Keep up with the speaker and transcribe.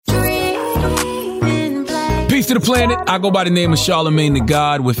Peace to the planet. I go by the name of Charlemagne the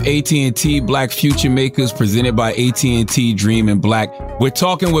God with AT&T Black Future Makers, presented by AT&T Dream in Black. We're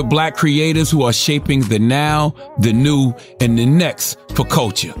talking with Black creators who are shaping the now, the new, and the next for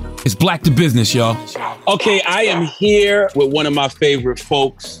culture. It's Black to Business, y'all. Okay, I am here with one of my favorite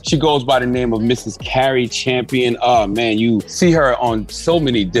folks. She goes by the name of Mrs. Cari Champion. Oh, man, you see her on so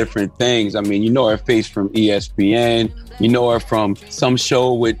many different things. I mean, you know her face from ESPN. You know her from some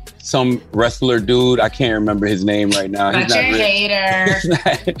show with some wrestler dude. I can't remember his name right now. He's not a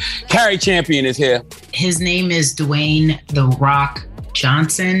hater. Cari Champion is here. His name is Dwayne The Rock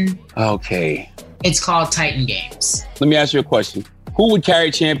Johnson. Okay. It's called Titan Games. Let me ask you a question. Who would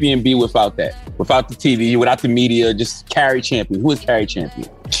Cari Champion be without that? Without the TV, without the media, just Cari Champion. Who is Cari Champion?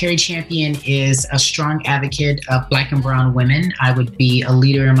 Cari Champion is a strong advocate of Black and brown women. I would be a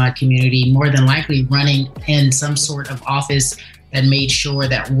leader in my community, more than likely running in some sort of office that made sure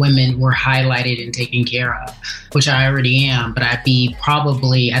that women were highlighted and taken care of, which I already am, but I'd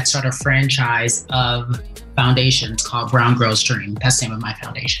start a franchise of foundations called Brown Girls Dream. That's the name of my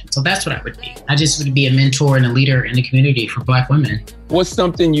foundation. So that's what I would be. I just would be a mentor and a leader in the community for Black women. What's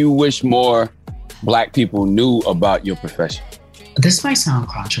something you wish more Black people knew about your profession? This might sound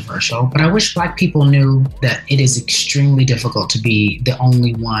controversial, but I wish Black people knew that it is extremely difficult to be the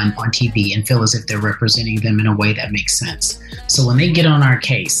only one on TV and feel as if they're representing them in a way that makes sense. So when they get on our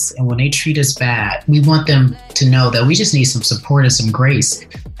case and when they treat us bad, we want them to know that we just need some support and some grace.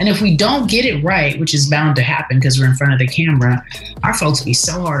 And if we don't get it right, which is bound to happen because we're in front of the camera, our folks be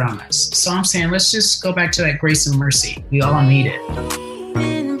so hard on us. So I'm saying, let's just go back to that grace and mercy. We all need it.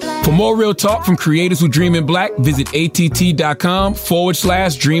 For more real talk from creators who dream in Black, visit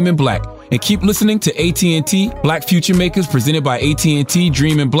att.com/Dream in Black. And keep listening to AT&T Black Future Makers, presented by AT&T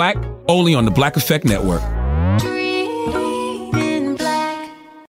Dream in Black, only on the Black Effect Network.